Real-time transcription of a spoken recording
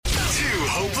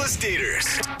Hopeless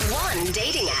Daters. One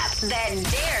dating app that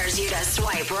dares you to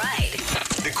swipe right.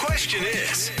 The question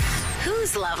is,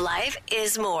 Whose love life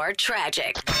is more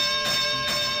tragic?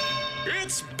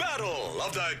 it's Battle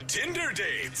of the Tinder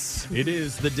Dates. It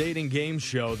is the dating game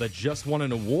show that just won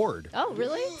an award Oh,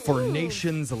 really? for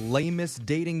Nation's lamest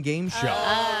dating game show.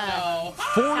 No.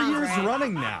 4 years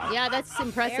running now. Yeah, that's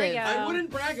impressive. I wouldn't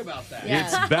brag about that. Yeah.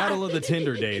 It's Battle of the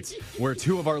Tinder Dates, where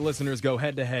two of our listeners go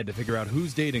head-to-head to figure out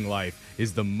whose dating life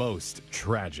is the most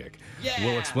tragic. Yeah.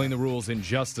 We'll explain the rules in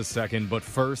just a second, but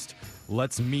first,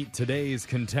 let's meet today's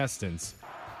contestants.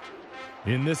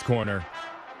 In this corner,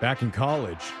 back in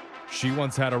college, she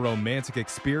once had a romantic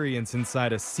experience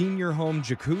inside a senior home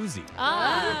jacuzzi.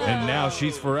 And now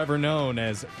she's forever known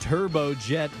as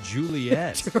Turbojet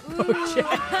Juliet.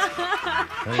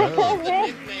 Hello.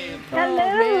 Nickname.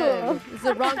 Man, it's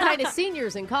the wrong kind of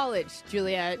seniors in college,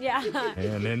 Juliet. Yeah.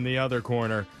 And in the other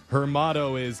corner, her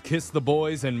motto is kiss the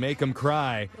boys and make them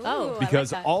cry. Oh,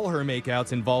 Because I like that. all her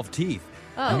makeouts involve teeth.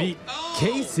 Oh. Meet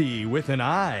Casey with an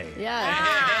eye. Yeah.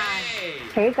 Hey.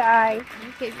 Hey, guys.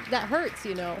 Okay, that hurts,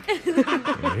 you know.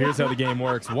 And here's how the game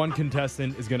works. One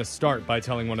contestant is going to start by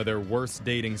telling one of their worst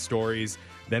dating stories.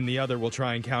 Then the other will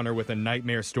try and counter with a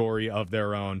nightmare story of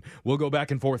their own. We'll go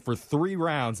back and forth for 3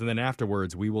 rounds, and then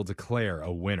afterwards, we will declare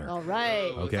a winner. All right.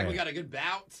 Looks Okay. like we got a good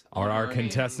bout. Are on our hands.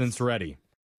 contestants ready?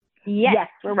 Yes,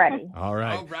 we're ready. All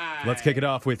right. All right. Let's kick it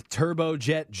off with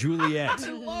Turbojet Juliet. I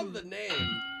love the name.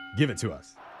 Give it to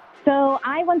us. So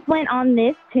I once went on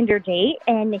this Tinder date,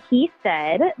 and he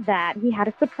said that he had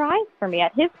a surprise for me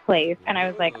at his place. And I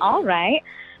was like, all right.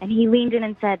 And he leaned in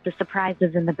and said, the surprise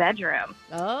is in the bedroom.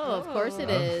 Oh, of course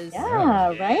it is. Yeah,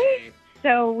 right? Hey.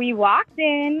 So we walked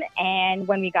in, and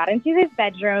when we got into his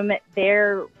bedroom,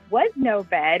 there was no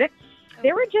bed.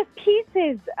 There were just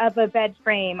pieces of a bed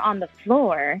frame on the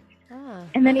floor. Ah.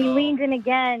 And then he leaned in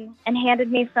again and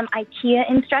handed me some IKEA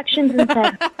instructions and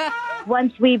said,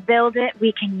 once we build it,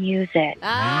 we can use it.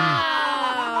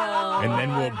 Oh. And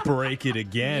then we'll break it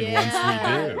again Yeah. once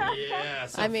we do. Yeah,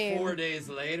 so I mean- 4 days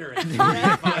later and 3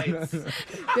 fights.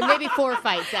 There may be 4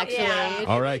 fights, actually. Yeah.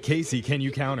 All right, Casey, can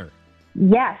you counter?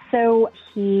 Yeah, so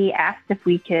he asked if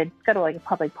we could go to like a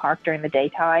public park during the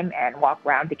daytime and walk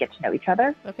around to get to know each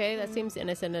other. Okay, that seems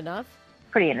innocent enough.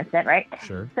 Pretty innocent, right?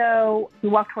 Sure. So we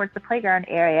walked towards the playground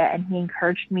area and he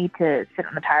encouraged me to sit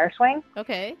on the tire swing.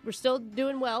 Okay, we're still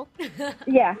doing well.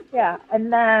 Yeah.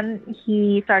 And then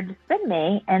he started to spin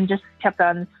me and just kept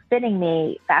on spinning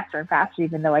me faster and faster,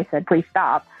 even though I said, please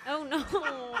stop. Oh, no.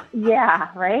 Yeah,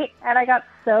 right? And I got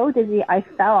so dizzy, I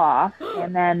fell off.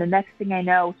 And then the next thing I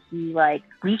know, he like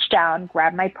reached down,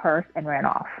 grabbed my purse, and ran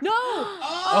off. No!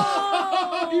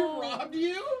 Oh, he robbed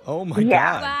you? Oh, my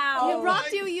Yeah. God. Wow. He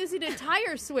robbed you using a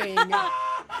tire swing.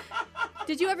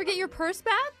 Did you ever get your purse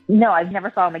back? No, I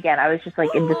never saw him again. I was just like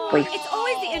in disbelief. It's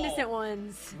always the innocent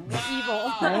ones.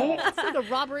 Evil. Right? It's like a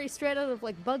robbery straight out of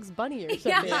like Bugs Bunny or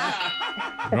something.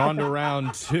 Yeah. We're on to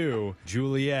round 2.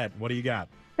 Juliet, what do you got?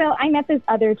 So I met this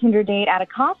other Tinder date at a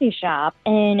coffee shop,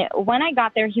 and when I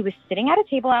got there, he was sitting at a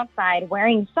table outside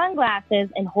wearing sunglasses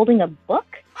and holding a book.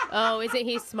 Oh, isn't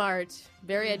he smart?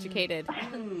 Very educated.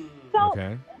 So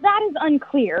Okay. that is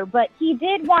unclear, but he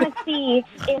did want to see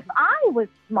if I was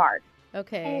smart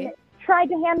Okay. and tried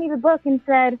to hand me the book and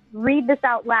said, read this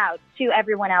out loud to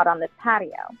everyone out on this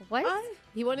patio. What?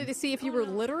 He wanted to see if you were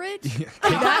literate?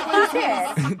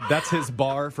 That was it. That's his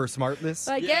bar for smartness?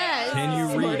 I guess. Can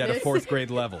you read at a Smartness. 4th grade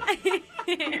level?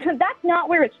 That's not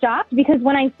where it stopped, because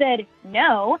when I said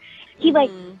no, he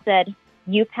said,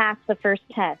 you passed the first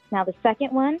test. Now the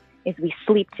second one is we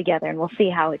sleep together and we'll see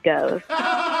how it goes.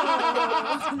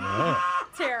 Yeah.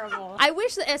 Terrible. I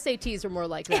wish the SATs were more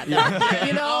like that, though.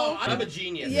 You know? I'm a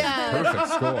genius. Yeah. Perfect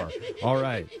score. All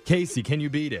right. Casey, can you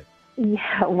beat it?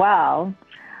 Yeah, well,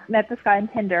 met this guy on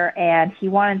Tinder, and he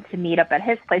wanted to meet up at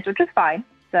his place, which was fine.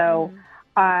 So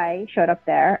I showed up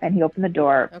there, and he opened the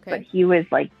door, Okay. but he was,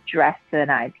 like, dressed to the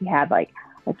nines. He had, like,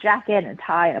 a jacket and a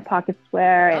tie and a pocket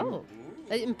square, and, Oh,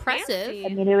 impressive. Fancy. I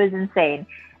mean, it was insane.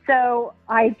 So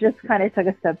I just kind of took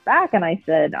a step back, and I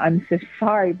said, I'm so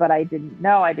sorry, but I didn't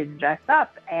know. I didn't dress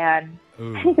up. And he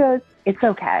Ooh. goes, it's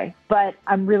okay, but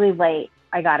I'm really late.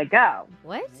 I got to go.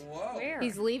 What? Whoa. Where?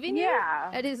 He's leaving you?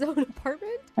 Yeah. At his own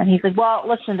apartment? And he's like, well,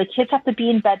 listen, the kids have to be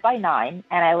in bed by 9,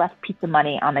 and I left pizza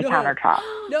money on the No. countertop.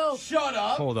 No. Shut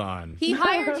up. Hold on. He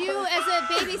hired you as a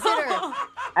babysitter.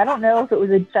 I don't know if it was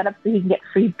a setup so he can get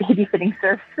free babysitting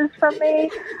services from me.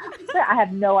 I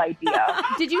have no idea.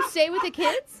 Did you stay with the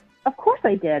kids? Of course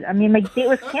I did. I mean, my date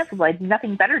was canceled. I had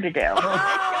nothing better to do.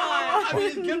 I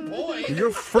mean, good point.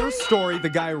 Your first story, the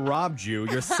guy robbed you.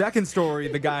 Your second story,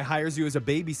 the guy hires you as a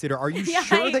babysitter. Are you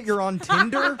sure that you're on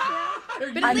Tinder?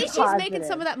 But at least she's making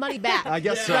some of that money back. I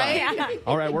guess so. Right?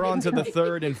 All right, we're on to the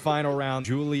third and final round.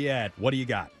 Juliet, what do you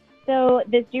got? So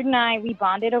this dude and I, we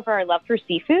bonded over our love for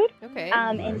seafood. Okay.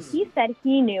 And he said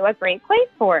he knew a great place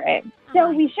for it. So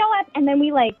we show up, and then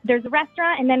there's a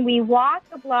restaurant, and then we walk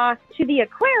a block to the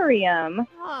aquarium,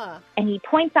 and he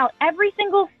points out every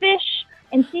single fish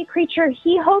and sea creature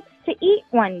he hopes to eat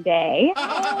one day.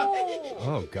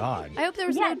 Oh, God. I hope there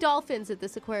was no dolphins at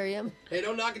this aquarium. Hey,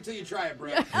 don't knock it till you try it, bro.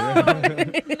 No.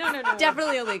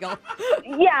 Definitely illegal.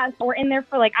 Yeah, so we're in there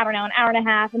for an hour and a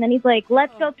half, and then he's like,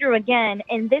 let's go through again,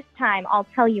 and this time I'll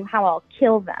tell you how I'll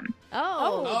kill them.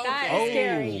 Oh, that's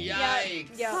scary.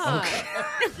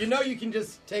 Yikes. You know you can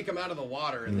just take them out of the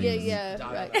water and then Yeah, just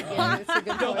right. dive them. Yeah, that's a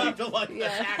good You don't point. have to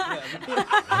attack them.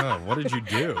 Oh, what did you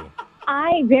do?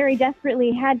 I very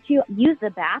desperately had to use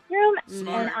the bathroom,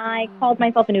 Smart. and I called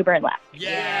myself an Uber and left. Yeah,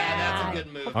 that's a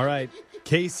good move. All right,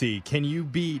 Casey, can you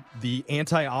beat the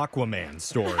anti-Aquaman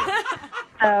story?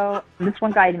 So this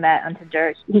one guy I met on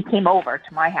Tinder, he came over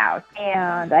to my house,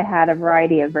 and I had a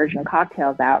variety of virgin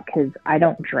cocktails out because I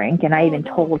don't drink, and I even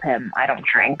told him I don't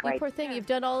drink. You poor thing, you've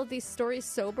done all of these stories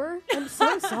sober? I'm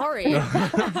so sorry.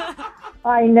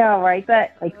 I know, right?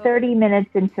 But 30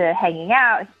 minutes into hanging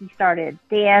out, he started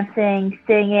dancing,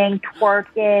 singing,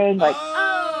 twerking,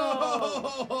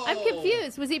 I'm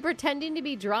confused. Was he pretending to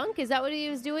be drunk? Is that what he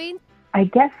was doing? I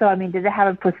guess so. I mean, did it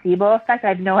have a placebo effect? I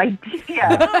have no idea.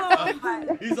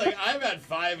 He's like, I've had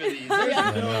 5 of these.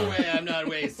 There's no way I'm not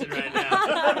wasted right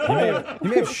now. He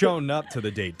may have shown up to the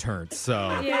date turned,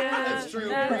 so. Yeah. That's true.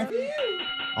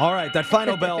 All right, that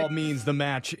final bell means the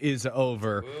match is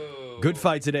over. Good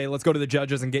fight today. Let's go to the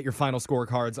judges and get your final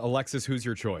scorecards. Alexis, who's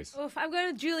your choice? Oof, I'm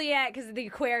going with Juliet because of the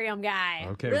aquarium guy.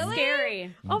 Okay. Really?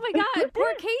 Scary. Oh my God,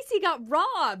 poor Casey got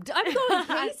robbed. I'm going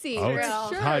Casey. Oh, it's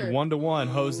Sure. tied 1-1.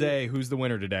 Jose, who's the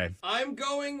winner today? I'm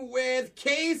going with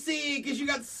Casey because you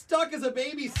got stuck as a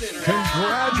babysitter.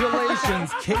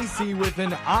 Congratulations, Casey with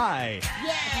an I.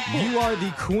 You are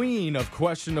the queen of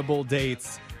questionable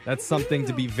dates. That's something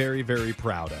to be very, very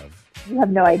proud of. You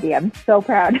have no idea. I'm so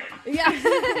proud.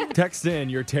 Yeah. Text in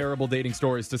your terrible dating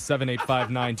stories to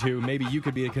 78592. Maybe you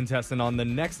could be a contestant on the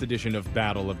next edition of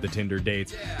Battle of the Tinder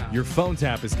Dates. Your phone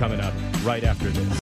tap is coming up right after this.